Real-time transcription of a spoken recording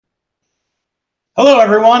Hello,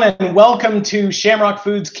 everyone, and welcome to Shamrock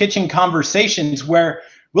Foods Kitchen Conversations, where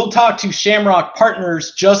we'll talk to Shamrock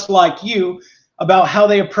partners just like you about how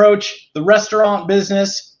they approach the restaurant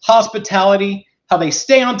business, hospitality, how they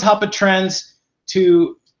stay on top of trends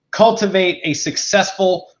to cultivate a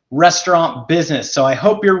successful restaurant business. So I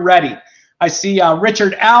hope you're ready. I see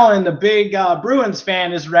Richard Allen, the big Bruins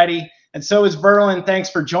fan, is ready, and so is Verlin. Thanks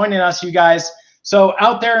for joining us, you guys. So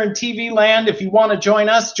out there in TV land, if you want to join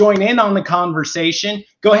us, join in on the conversation,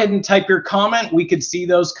 go ahead and type your comment. We could see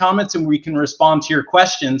those comments and we can respond to your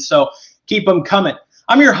questions. So keep them coming.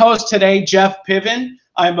 I'm your host today, Jeff Piven.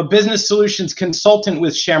 I'm a business solutions consultant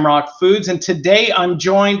with Shamrock Foods. And today I'm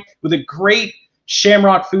joined with a great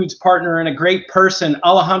Shamrock Foods partner and a great person,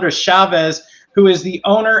 Alejandra Chavez, who is the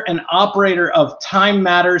owner and operator of Thyme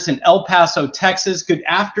Matters in El Paso, Texas. Good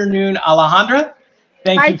afternoon, Alejandra.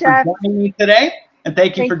 Thank you for joining me today, and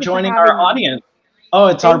thank you for joining our audience. Oh,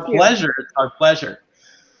 it's our pleasure. It's our pleasure.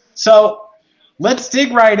 So let's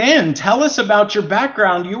dig right in. Tell us about your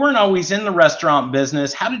background. You weren't always in the restaurant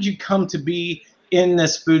business. How did you come to be in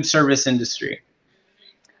this food service industry?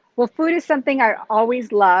 Well, food is something I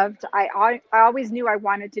always loved. I always knew I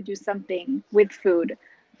wanted to do something with food,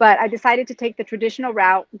 but I decided to take the traditional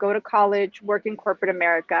route, go to college, work in corporate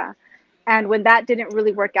America. And when that didn't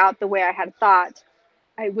really work out the way I had thought,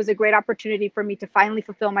 it was a great opportunity for me to finally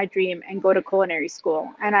fulfill my dream and go to culinary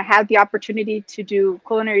school. And I had the opportunity to do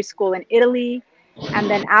culinary school in Italy. And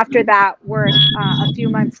then after that, work a few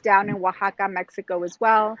months down in Oaxaca, Mexico as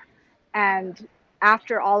well. And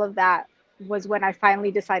after all of that was when I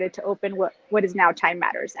finally decided to open what is now Thyme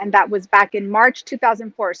Matters. And that was back in March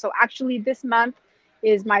 2004. So actually this month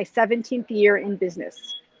is my 17th year in business.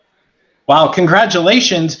 Wow,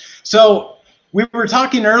 congratulations. So we were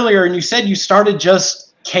talking earlier and you said you started just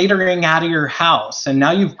catering out of your house and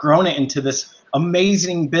now you've grown it into this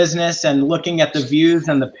amazing business, and looking at the views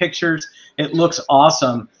and the pictures, it looks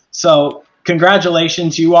awesome. So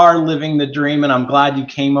congratulations, you are living the dream, and I'm glad you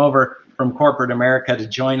came over from corporate America to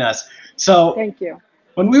join us. So thank you.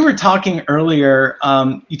 When we were talking earlier,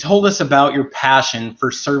 you told us about your passion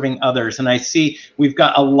for serving others, and I see we've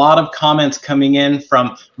got a lot of comments coming in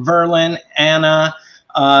from Verlin, Anna,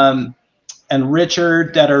 and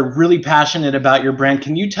Richard that are really passionate about your brand.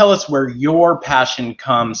 Can you tell us where your passion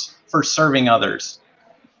comes for serving others?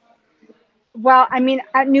 Well, I mean,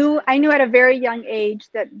 I knew at a very young age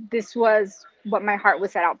that this was what my heart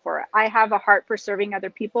was set out for. I have a heart for serving other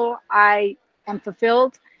people. I am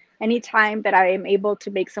fulfilled anytime that I am able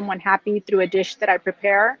to make someone happy through a dish that I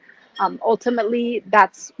prepare. Ultimately,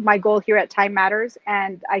 that's my goal here at Thyme Matters.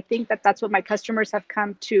 And I think that that's what my customers have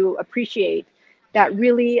come to appreciate, that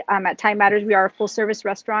really at Thyme Matters, we are a full service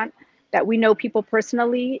restaurant, that we know people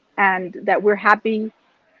personally, and that we're happy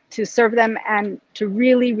to serve them and to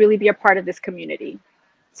really, really be a part of this community.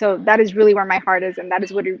 So that is really where my heart is. And that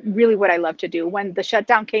is really what I love to do. When the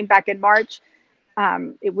shutdown came back in March,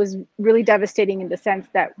 it was really devastating in the sense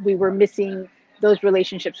that we were missing those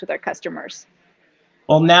relationships with our customers.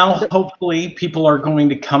 Well, now hopefully people are going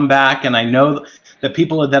to come back, and I know that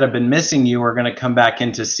people that have been missing you are going to come back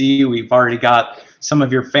in to see you. We've already got some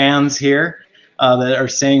of your fans here that are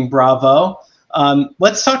saying bravo.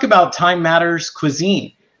 Let's talk about Thyme Matters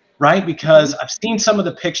cuisine, right? Because I've seen some of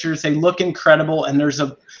the pictures; they look incredible, and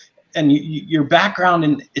your background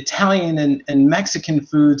in Italian and Mexican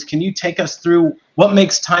foods. Can you take us through what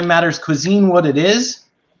makes Thyme Matters cuisine what it is?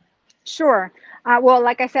 Sure. Well,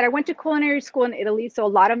 like I said, I went to culinary school in Italy, so a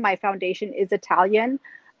lot of my foundation is Italian.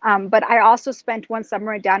 But I also spent one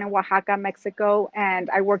summer down in Oaxaca, Mexico, and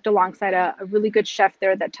I worked alongside a really good chef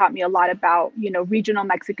there that taught me a lot about, regional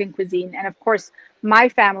Mexican cuisine. And of course, my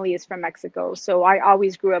family is from Mexico, so I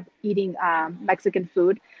always grew up eating Mexican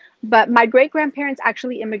food. But my great grandparents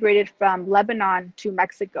actually immigrated from Lebanon to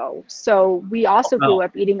Mexico. So we also grew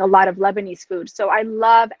up eating a lot of Lebanese food. So I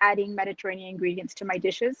love adding Mediterranean ingredients to my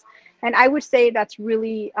dishes. And I would say that's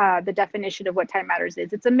really the definition of what Thyme Matters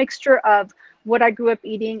is. It's a mixture of what I grew up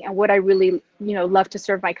eating and what I really, love to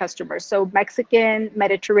serve my customers. So Mexican,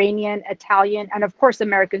 Mediterranean, Italian, and of course,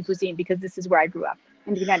 American cuisine, because this is where I grew up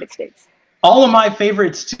in the United States. All of my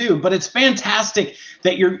favorites too, but it's fantastic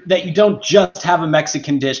that you don't just have a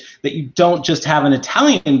Mexican dish, that you don't just have an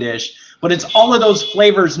Italian dish, but it's all of those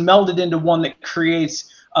flavors melded into one that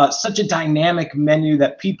creates such a dynamic menu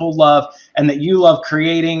that people love and that you love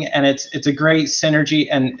creating, and it's a great synergy,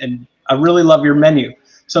 and I really love your menu.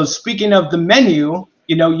 So speaking of the menu,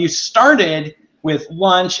 you started with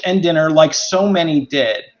lunch and dinner like so many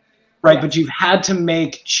did, right? Yes. But you've had to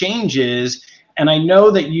make changes, and I know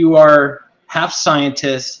that you are half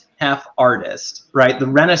scientist half artist, right? The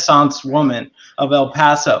Renaissance woman of El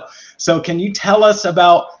Paso. So can you tell us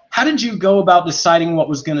about how did you go about deciding what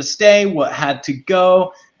was going to stay, what had to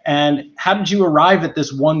go, and how did you arrive at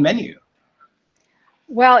this one menu?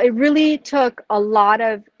 Well, it really took a lot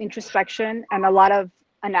of introspection and a lot of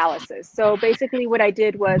analysis. So basically what I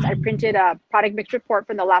did was I printed a product mix report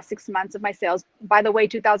from the last 6 months of my sales. By the way,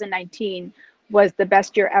 2019 was the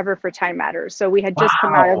best year ever for Time Matters. So we had just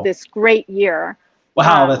come out of Wow. this great year.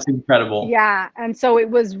 Wow, that's incredible. Yeah. And so it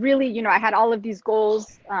was really, I had all of these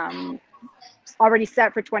goals already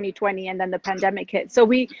set for 2020, and then the pandemic hit. So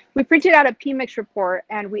we printed out a PMix report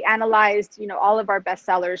and we analyzed, all of our best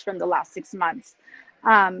sellers from the last 6 months.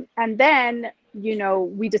 And then,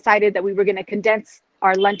 we decided that we were going to condense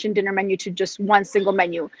our lunch and dinner menu to just one single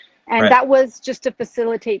menu. And that was just to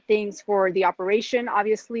facilitate things for the operation,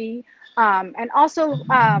 obviously, and also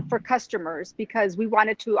for customers, because we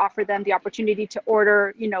wanted to offer them the opportunity to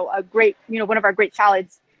order, a great, one of our great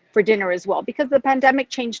salads for dinner as well, because the pandemic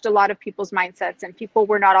changed a lot of people's mindsets and people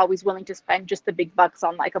were not always willing to spend just the big bucks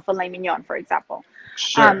on like a filet mignon, for example.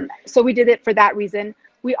 Sure. So we did it for that reason.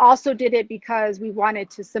 We also did it because we wanted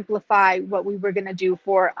to simplify what we were going to do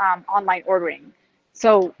for online ordering.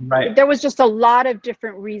 So there was just a lot of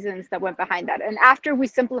different reasons that went behind that. And after we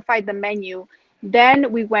simplified the menu,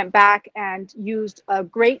 then we went back and used a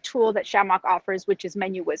great tool that Shamrock offers, which is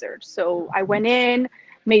Menu Wizard. So I went in,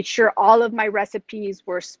 made sure all of my recipes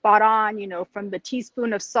were spot on, from the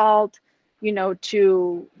teaspoon of salt,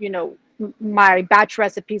 to, my batch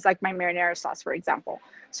recipes, like my marinara sauce, for example.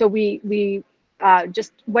 So we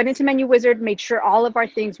just went into Menu Wizard, made sure all of our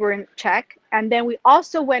things were in check. And then we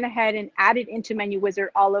also went ahead and added into Menu Wizard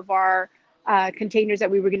all of our containers that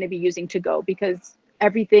we were going to be using to go, because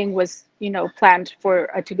everything was, planned for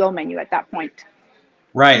a to-go menu at that point.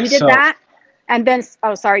 Right. We did that. And then,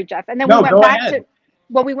 oh, sorry, Jeff. And then no,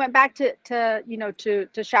 we went back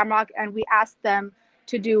to Shamrock, and we asked them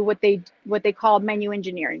to do what they call menu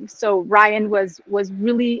engineering. So Ryan was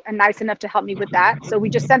really nice enough to help me with that. So we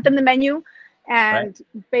just sent them the menu, and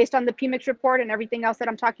based on the PMix report and everything else that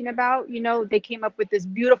I'm talking about, they came up with this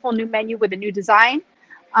beautiful new menu with a new design.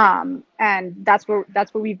 And that's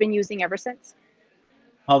what we've been using ever since.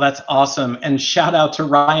 Oh, that's awesome. And shout out to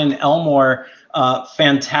Ryan Elmore,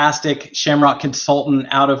 fantastic Shamrock consultant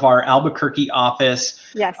out of our Albuquerque office.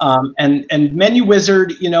 Yes. And Menu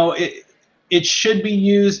Wizard, it should be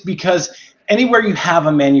used because anywhere you have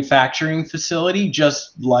a manufacturing facility,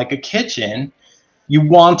 just like a kitchen, you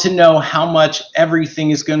want to know how much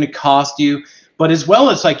everything is going to cost you. But as well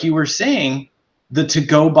as, like you were saying, the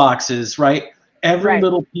to-go boxes, right? Every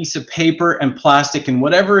little piece of paper and plastic and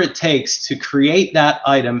whatever it takes to create that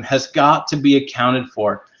item has got to be accounted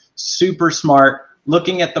for. Super smart.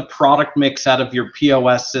 Looking at the product mix out of your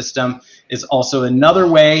POS system is also another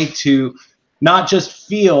way to not just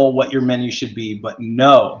feel what your menu should be, but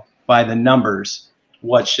know by the numbers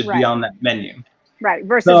what should be on that menu. Right.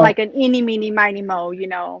 Versus like an eeny, meeny, miny, mo,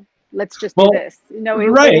 let's just do this.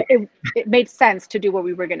 It made sense to do what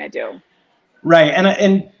we were going to do. Right. And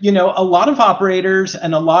a lot of operators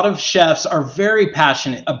and a lot of chefs are very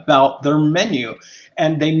passionate about their menu,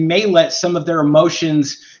 and they may let some of their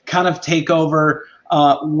emotions kind of take over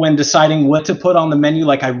when deciding what to put on the menu.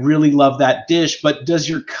 Like, I really love that dish, but does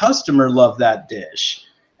your customer love that dish?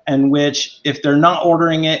 And which, if they're not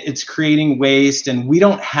ordering it, it's creating waste, and we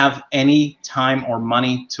don't have any time or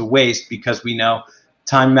money to waste because we know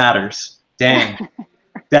time matters. Dang.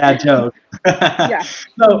 Dad joke. Yeah.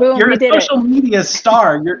 So boom, you're a social media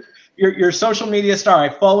star. You're a social media star. I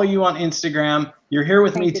follow you on Instagram. You're here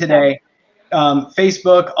with me today.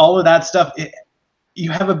 Facebook, all of that stuff. You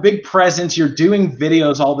have a big presence. You're doing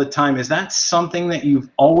videos all the time. Is that something that you've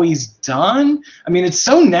always done? I mean, it's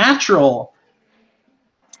so natural.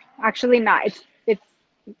 Actually not. It's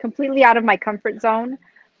completely out of my comfort zone.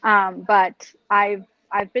 But I've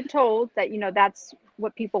been told that, that's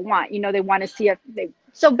what people want. They want to see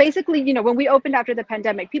so basically, when we opened after the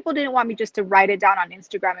pandemic, people didn't want me just to write it down on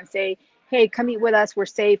Instagram and say, hey, come eat with us. We're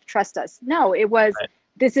safe. Trust us. No, it was,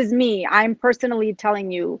 this is me. I'm personally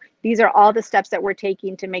telling you, these are all the steps that we're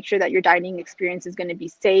taking to make sure that your dining experience is going to be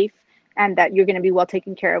safe and that you're going to be well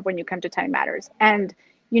taken care of when you come to Time Matters. And,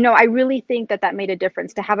 I really think that made a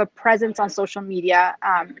difference to have a presence on social media,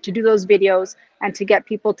 to do those videos and to get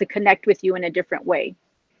people to connect with you in a different way.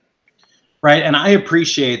 Right. And I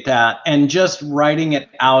appreciate that. And just writing it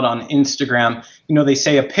out on Instagram, they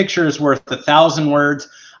say a picture is worth 1,000 words.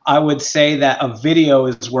 I would say that a video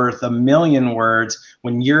is worth 1,000,000 words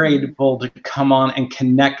when you're able to come on and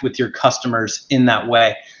connect with your customers in that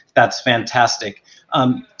way. That's fantastic.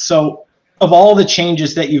 So of all the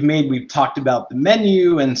changes that you've made, we've talked about the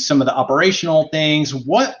menu and some of the operational things.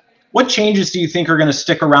 What changes do you think are going to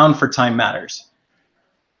stick around for Time Matters?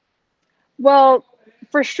 Well,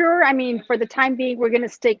 for sure. I mean, for the time being, we're going to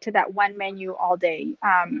stick to that one menu all day.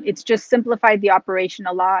 It's just simplified the operation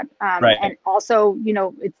a lot, Right. and also,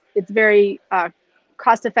 it's very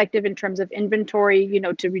cost effective in terms of inventory.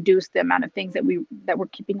 To reduce the amount of things that we're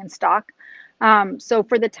keeping in stock. So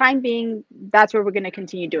for the time being, that's what we're going to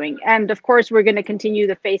continue doing. And of course, we're going to continue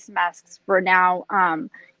the face masks for now.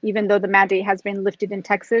 Even though the mandate has been lifted in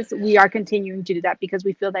Texas, we are continuing to do that because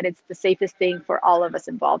we feel that it's the safest thing for all of us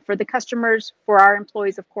involved, for the customers, for our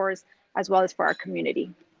employees, of course, as well as for our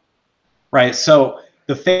community. Right. So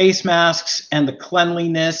the face masks and the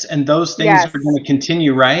cleanliness and those things Yes. are going to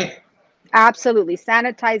continue, right? Absolutely.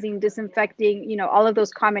 Sanitizing, disinfecting, all of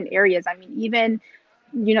those common areas. I mean, even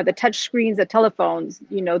the touch screens, the telephones,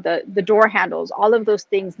 the door handles, all of those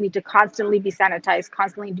things need to constantly be sanitized,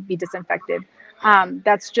 constantly be disinfected.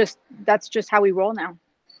 That's just how we roll now.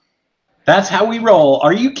 That's how we roll.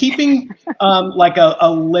 Are you keeping like a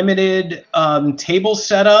limited table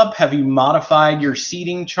setup? Have you modified your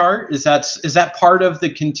seating chart? Is that part of the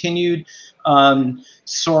continued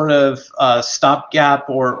sort of stopgap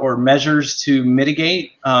or measures to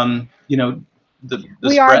mitigate the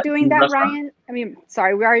we spread are doing that, Ryan. I mean,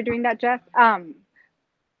 sorry, we are doing that, Jeff.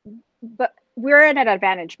 But we're at an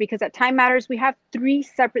advantage because at Time Matters, we have 3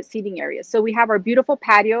 separate seating areas. So we have our beautiful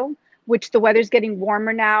patio, which the weather's getting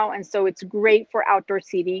warmer now. And so it's great for outdoor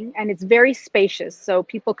seating and it's very spacious. So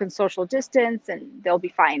people can social distance and they'll be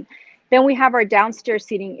fine. Then we have our downstairs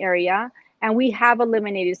seating area. And we have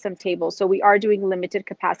eliminated some tables. So we are doing limited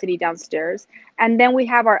capacity downstairs. And then we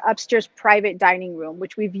have our upstairs private dining room,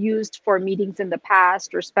 which we've used for meetings in the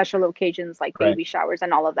past or special occasions like baby showers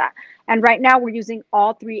and all of that. And right now we're using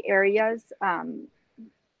all 3 areas, in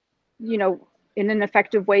an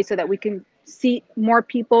effective way so that we can seat more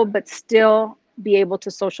people, but still be able to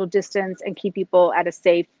social distance and keep people at a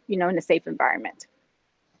safe, in a safe environment.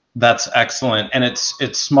 That's excellent, and it's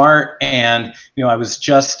smart. And I was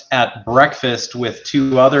just at breakfast with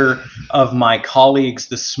 2 other of my colleagues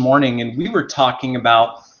this morning, and we were talking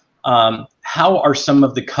about how are some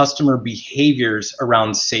of the customer behaviors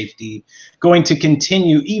around safety going to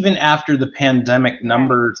continue even after the pandemic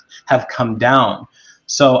numbers have come down.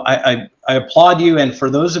 So I applaud you, and for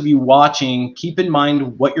those of you watching, keep in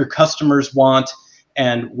mind what your customers want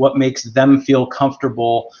and what makes them feel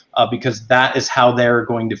comfortable, because that is how they're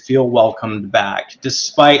going to feel welcomed back.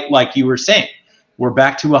 Despite, like you were saying, we're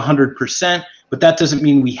back to 100%, but that doesn't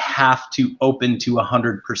mean we have to open to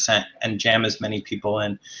 100% and jam as many people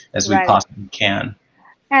in as we possibly can.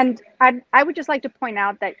 And I would just like to point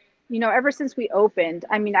out that, ever since we opened,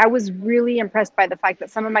 I mean, I was really impressed by the fact that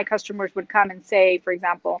some of my customers would come and say, for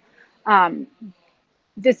example,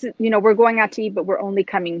 this is, we're going out to eat, but we're only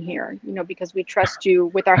coming here, because we trust you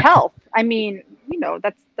with our health. I mean,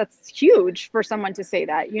 that's huge for someone to say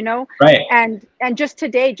that, Right. And just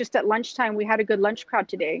today, just at lunchtime, we had a good lunch crowd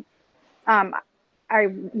today. I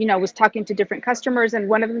was talking to different customers, and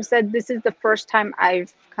one of them said, this is the first time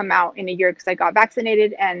I've come out in a year because I got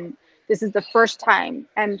vaccinated, and this is the first time.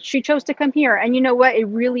 And she chose to come here. And you know what? It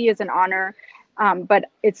really is an honor. But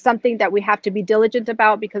it's something that we have to be diligent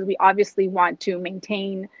about because we obviously want to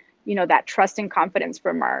maintain, that trust and confidence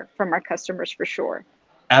from our customers for sure.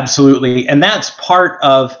 Absolutely. And that's part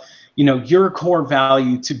of, your core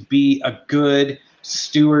value to be a good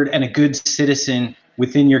steward and a good citizen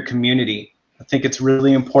within your community. I think it's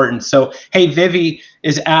really important. So, hey, Vivi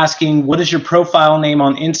is asking, what is your profile name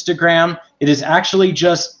on Instagram? It is actually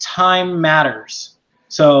just Time Matters.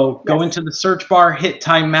 So go into the search bar, hit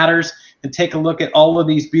Time Matters, and take a look at all of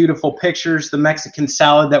these beautiful pictures. The Mexican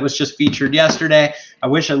salad that was just featured yesterday. I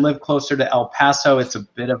wish I lived closer to El Paso. It's a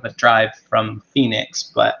bit of a drive from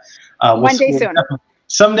Phoenix, but one day soon.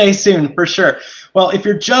 Someday soon, for sure. Well, if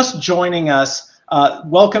you're just joining us,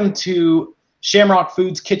 welcome to Shamrock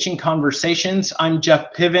Foods Kitchen Conversations. I'm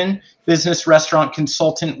Jeff Piven, business restaurant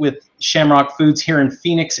consultant with Shamrock Foods here in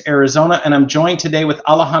Phoenix, Arizona, and I'm joined today with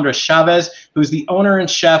Alejandra Chavez, who's the owner and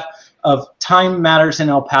chef of Time Matters in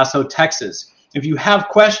El Paso, Texas. If you have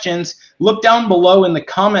questions, look down below in the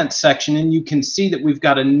comments section and you can see that we've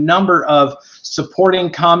got a number of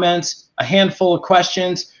supporting comments, a handful of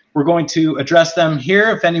questions. We're going to address them here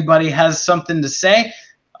if anybody has something to say,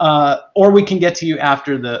 or we can get to you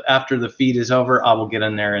after the feed is over. I will get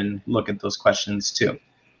in there and look at those questions too.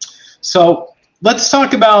 So let's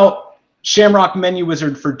talk about Shamrock Menu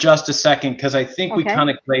Wizard for just a second, because I think we kind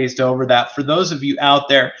of glazed over that. For those of you out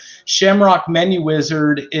there, Shamrock Menu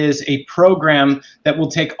Wizard is a program that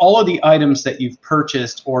will take all of the items that you've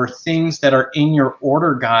purchased or things that are in your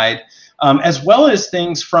order guide, as well as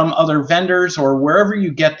things from other vendors or wherever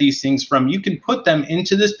you get these things from. You can put them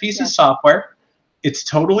into this piece of software. It's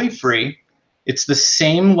totally free. It's the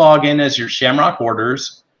same login as your Shamrock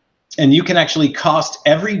orders, and you can actually cost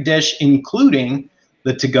every dish, including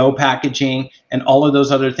the to-go packaging and all of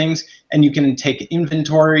those other things, and you can take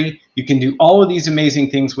inventory. You can do all of these amazing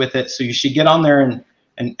things with it. So you should get on there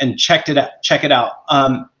and check it out.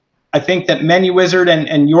 I think that Menu Wizard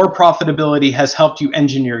and your profitability has helped you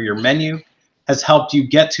engineer your menu, has helped you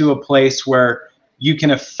get to a place where you can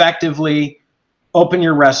effectively open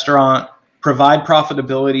your restaurant, provide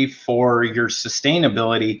profitability for your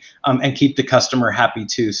sustainability, and keep the customer happy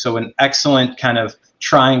too. So an excellent kind of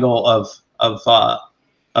triangle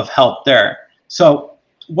of help there. So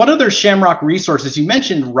what other Shamrock resources? You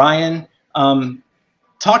mentioned Ryan.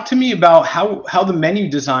 Talk to me about how the menu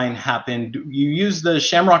design happened. You use the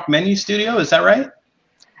Shamrock Menu Studio, is that right?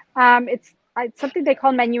 It's something they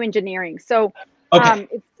call menu engineering. So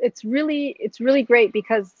it's really great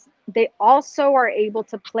because they also are able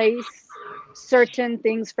to place certain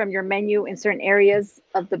things from your menu in certain areas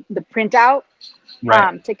of the printout,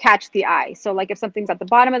 to catch the eye. So like if something's at the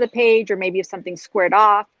bottom of the page, or maybe if something's squared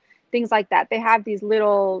off, things like that. They have these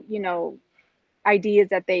little, ideas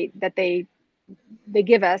that they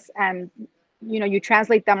give us, and you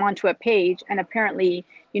translate them onto a page, and apparently,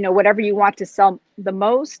 whatever you want to sell the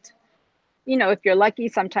most, if you're lucky,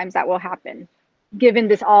 sometimes that will happen,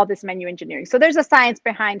 given all this menu engineering. So there's a science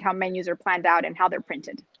behind how menus are planned out and how they're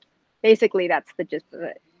printed. Basically, that's the gist of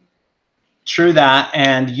it. True that.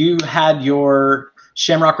 And you had your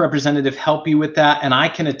Shamrock representative help you with that, and I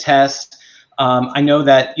can attest. I know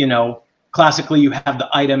that, classically you have the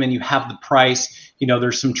item and you have the price.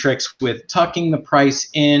 There's some tricks with tucking the price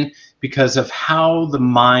in because of how the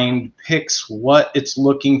mind picks what it's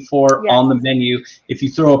looking for on the menu. If you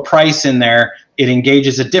throw a price in there, it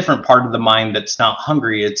engages a different part of the mind that's not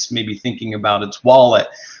hungry. It's maybe thinking about its wallet.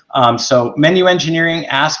 So menu engineering,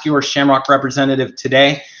 ask your Shamrock representative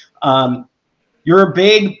today. You're a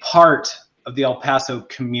big part of the El Paso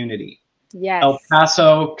community. Yes. El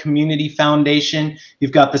Paso Community Foundation.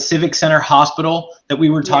 You've got the Civic Center Hospital that we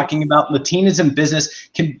were talking about. Latinas in Business.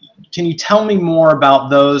 Can you tell me more about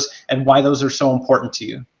those and why those are so important to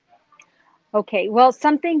you? Okay. Well,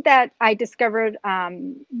 something that I discovered,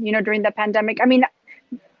 during the pandemic. I mean,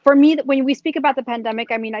 for me, when we speak about the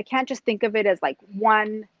pandemic, I mean, I can't just think of it as like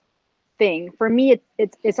one thing. For me,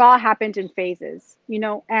 it's all happened in phases,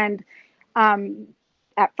 and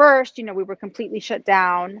at first, we were completely shut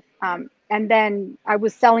down. And then I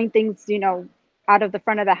was selling things, out of the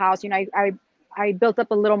front of the house. I built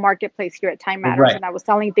up a little marketplace here at Thyme, and I was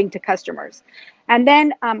selling things to customers. And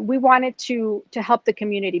then we wanted to help the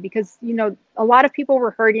community because, a lot of people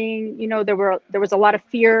were hurting. There was a lot of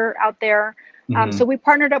fear out there. So we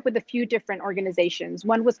partnered up with a few different organizations.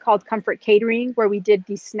 One was called Comfort Catering, where we did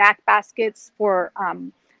these snack baskets for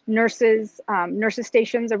nurses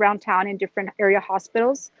stations around town in different area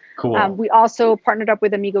hospitals. Cool. We also partnered up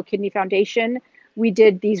with Amigo Kidney Foundation. We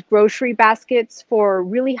did these grocery baskets for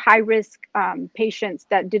really high risk patients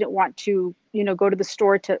that didn't want to, go to the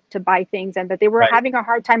store to buy things, and that they were having a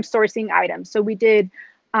hard time sourcing items. So we did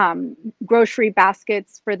grocery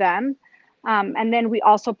baskets for them. And then we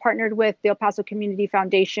also partnered with the El Paso Community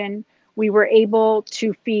Foundation. We were able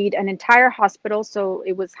to feed an entire hospital. So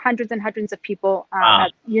it was hundreds and hundreds of people at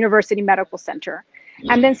University Medical Center.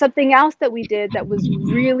 And then something else that we did that was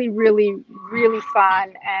really, really, really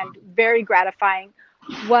fun and very gratifying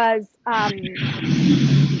was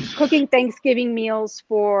cooking Thanksgiving meals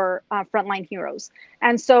for frontline heroes.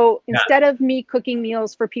 And so instead of me cooking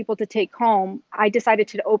meals for people to take home, I decided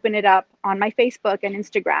to open it up on my Facebook and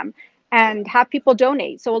Instagram and have people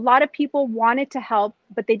donate. So a lot of people wanted to help,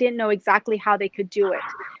 but they didn't know exactly how they could do it.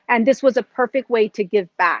 And this was a perfect way to give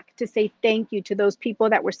back, to say thank you to those people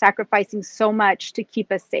that were sacrificing so much to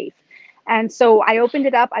keep us safe. And so I opened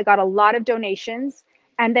it up. I got a lot of donations.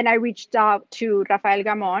 And then I reached out to Rafael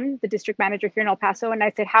Gamon, the district manager here in El Paso, and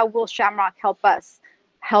I said, how will Shamrock help us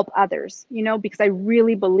help others? Because I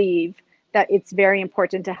really believe that it's very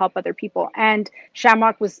important to help other people. And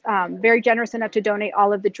Shamrock was very generous enough to donate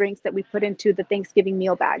all of the drinks that we put into the Thanksgiving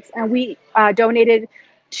meal bags. And we donated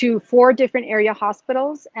to 4 different area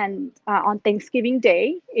hospitals. And on Thanksgiving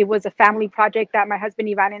Day, it was a family project that my husband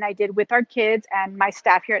Ivan and I did with our kids and my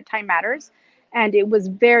staff here at Thyme Matters. And it was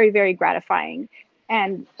very, very gratifying.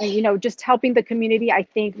 And just helping the community, I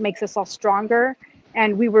think, makes us all stronger.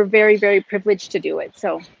 and we were very, very privileged to do it.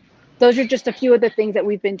 So those are just a few of the things that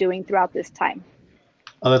we've been doing throughout this time.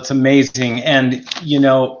 Oh, that's amazing. And, you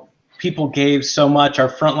know, people gave so much. Our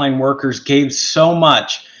frontline workers gave so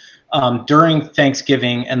much during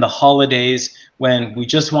Thanksgiving and the holidays when we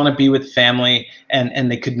just want to be with family and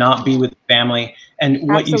they could not be with family. And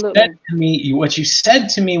what you said Absolutely. to me, what you said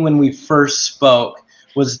to me when we first spoke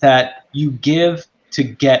was that you give to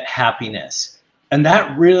get happiness. And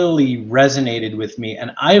that really resonated with me.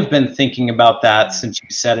 And I've been thinking about that since you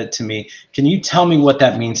said it to me. Can you tell me what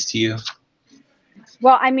that means to you?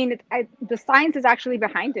 Well, I mean, the science is actually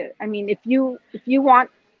behind it. I mean, if you want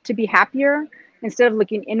to be happier instead of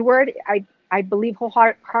looking inward, I believe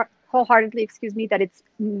wholeheartedly, excuse me, that it's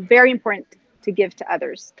very important to give to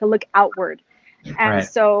others, to look outward. And Right.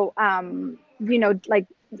 so, you know, like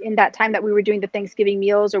in that time that we were doing the Thanksgiving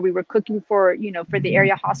meals, or we were cooking for, you know, for the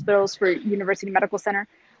area hospitals, for University Medical Center,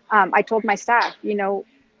 I told my staff, you know,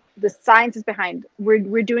 the science is behind.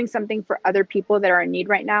 We're doing something for other people that are in need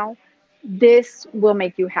right now. This will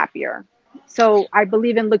make you happier. So I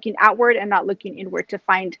believe in looking outward and not looking inward to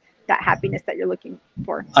find that happiness that you're looking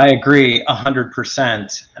for. I agree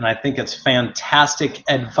 100%. And I think it's fantastic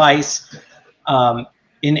advice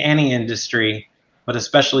in any industry, but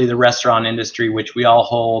especially the restaurant industry, which we all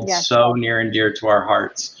hold Yes. so near and dear to our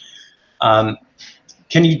hearts.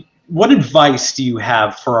 What advice do you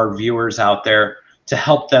have for our viewers out there to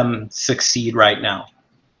help them succeed right now?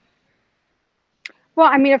 Well,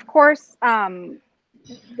 I mean, of course,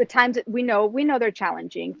 the times that we know they're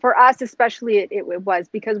challenging for us, especially it was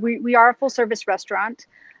because we are a full service restaurant.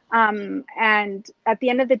 And at the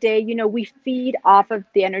end of the day, you know, we feed off of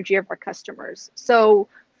the energy of our customers. So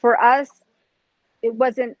for us, it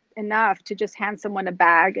wasn't enough to just hand someone a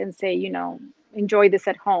bag and say, you know, enjoy this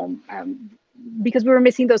at home. Because we were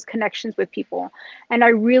missing those connections with people. And I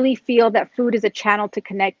really feel that food is a channel to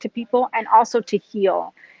connect to people and also to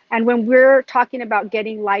heal. And when we're talking about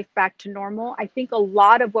getting life back to normal, I think a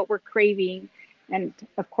lot of what we're craving, and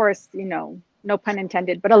of course, you know, no pun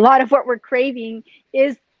intended, but a lot of what we're craving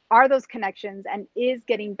are those connections, and is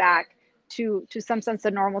getting back to some sense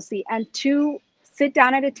of normalcy, and to sit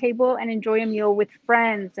down at a table and enjoy a meal with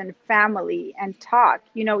friends and family and talk,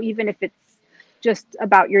 you know, even if it's just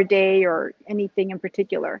about your day or anything in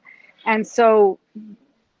particular. And so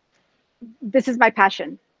this is my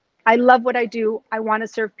passion. I love what I do. I want to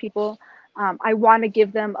serve people. I want to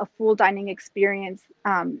give them a full dining experience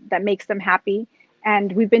that makes them happy.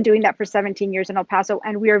 And we've been doing that for 17 years in El Paso.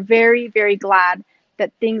 And we are very, very glad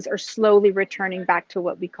that things are slowly returning back to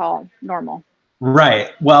what we call normal.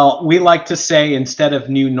 Right. Well, we like to say, instead of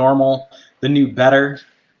new normal, the new better.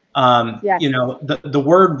 Yes. You know, the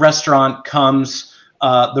word restaurant comes,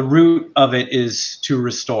 the root of it is to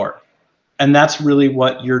restore. And that's really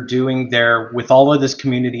what you're doing there with all of this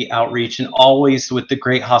community outreach, and always with the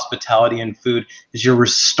great hospitality and food, is you're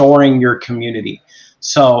restoring your community.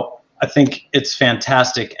 So I think it's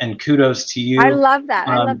fantastic, and kudos to you. I love that.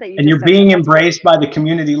 I love that you and just you're said being that. That's embraced great. by the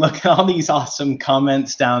community. Look at all these awesome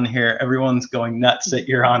comments down here. Everyone's going nuts that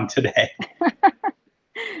you're on today. I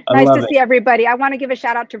Nice love to it. see everybody. I want to give a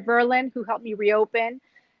shout out to Verlin, who helped me reopen,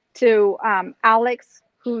 to Alex,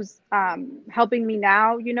 who's helping me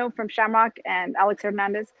now, you know, from Shamrock, and Alex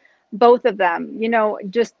Hernandez. Both of them, you know,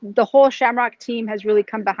 just the whole Shamrock team has really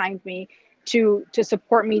come behind me to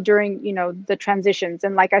support me during, you know, the transitions.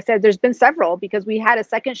 And like I said, there's been several, because we had a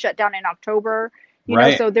second shutdown in October, you know,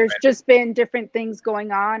 Right. so there's just been different things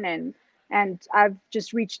going on, and I've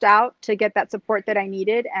just reached out to get that support that I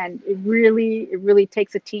needed, and it really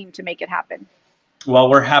takes a team to make it happen.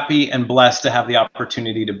 Well, we're happy and blessed to have the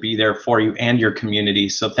opportunity to be there for you and your community.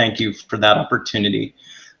 So thank you for that opportunity.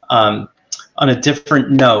 On a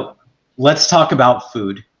different note, let's talk about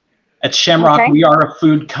food. At Shamrock, Okay. we are a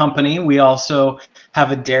food company. We also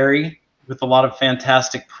have a dairy with a lot of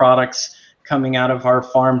fantastic products coming out of our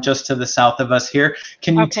farm just to the south of us here.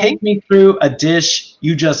 Can you Okay. take me through a dish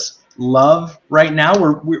you just love right now?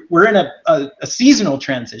 We're in a seasonal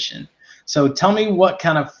transition. So tell me what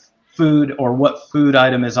kind of food, or what food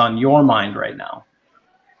item is on your mind right now.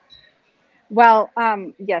 Well,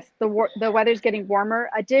 yes, the weather's getting warmer.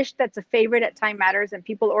 A dish that's a favorite at Time Matters, and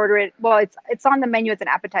people order it. Well, it's on the menu as an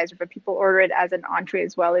appetizer, but people order it as an entree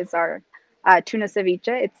as well. Is our tuna ceviche.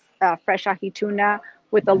 It's fresh ahi tuna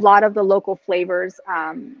with a lot of the local flavors.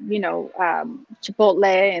 You know, chipotle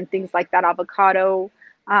and things like that. Avocado.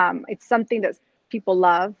 It's something that people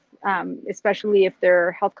love, especially if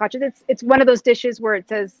they're health conscious. It's one of those dishes where it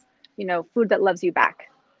says, you know, food that loves you back.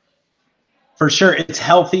 For sure, it's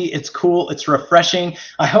healthy, it's cool, it's refreshing.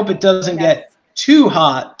 I hope it doesn't Yes. get too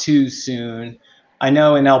hot too soon, I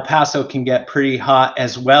know in El Paso can get pretty hot,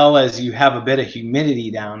 as well as you have a bit of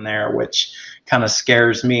humidity down there, which kind of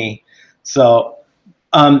scares me. So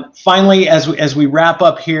finally, as we wrap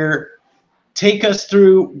up here, take us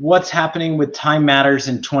through what's happening with Thyme Matters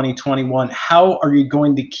in 2021. How are you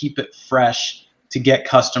going to keep it fresh to get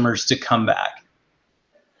customers to come back?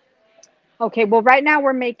 Okay, well, right now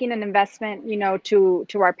we're making an investment, to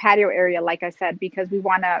our patio area, like I said, because we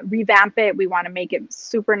want to revamp it. We want to make it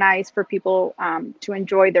super nice for people to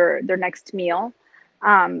enjoy their next meal.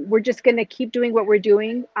 We're just going to keep doing what we're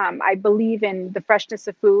doing. I believe in the freshness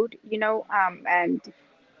of food, and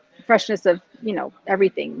freshness of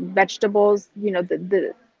everything, vegetables.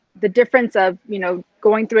 The difference of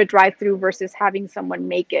going through a drive-through versus having someone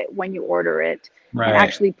make it when you order it, and Right.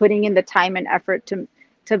 actually putting in the time and effort to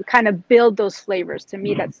kind of build those flavors. To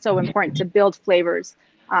me, that's so important, to build flavors,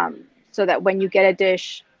 so that when you get a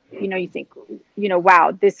dish, you think,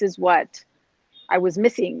 wow, this is what I was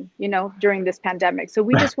missing, during this pandemic. So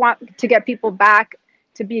we just want to get people back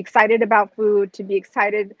to be excited about food, to be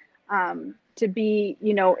excited, to be,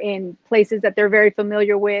 in places that they're very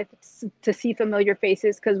familiar with, to see familiar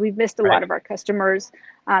faces, because we've missed a lot of our customers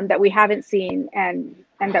that we haven't seen, and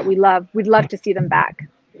that we love. We'd love to see them back.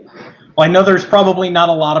 Well, I know there's probably not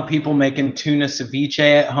a lot of people making tuna ceviche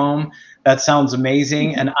at home. That sounds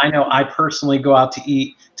amazing. And I know I personally go out to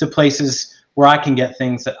eat to places where I can get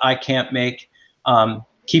things that I can't make.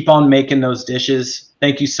 Keep on making those dishes.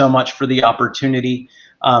 Thank you so much for the opportunity.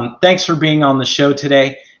 Thanks for being on the show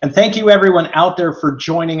today. And thank you everyone out there for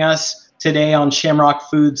joining us today on Shamrock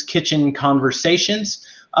Foods Kitchen Conversations.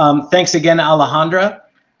 Thanks again, Alejandra.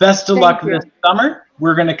 Best of luck this summer.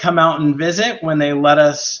 We're going to come out and visit when they let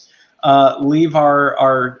us leave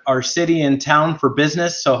our city and town for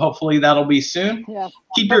business. So hopefully that'll be soon. Yeah.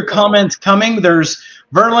 Keep your comments coming. There's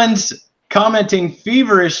Verlin's commenting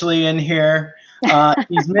feverishly in here.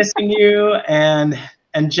 He's missing you. And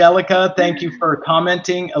Angelica, thank you for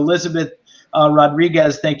commenting. Elizabeth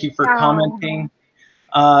Rodriguez, thank you for commenting.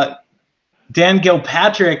 Dan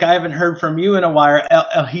Gilpatrick, I haven't heard from you in a while.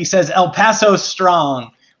 He says, El Paso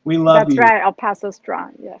strong. We love you. That's right, El Paso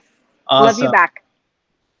strong, yes. Awesome. Love you back.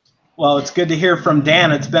 Well, it's good to hear from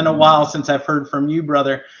Dan. It's been a while since I've heard from you,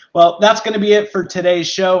 brother. Well, that's going to be it for today's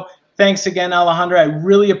show. Thanks again, Alejandra. I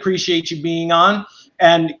really appreciate you being on.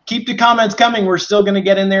 And keep the comments coming. We're still going to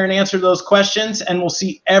get in there and answer those questions. And we'll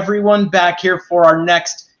see everyone back here for our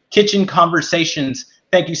next Kitchen Conversations.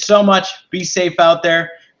 Thank you so much. Be safe out there.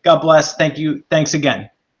 God bless. Thank you. Thanks again.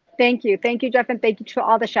 Thank you. Thank you, Jeff. And thank you to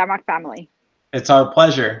all the Shamrock family. It's our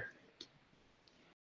pleasure.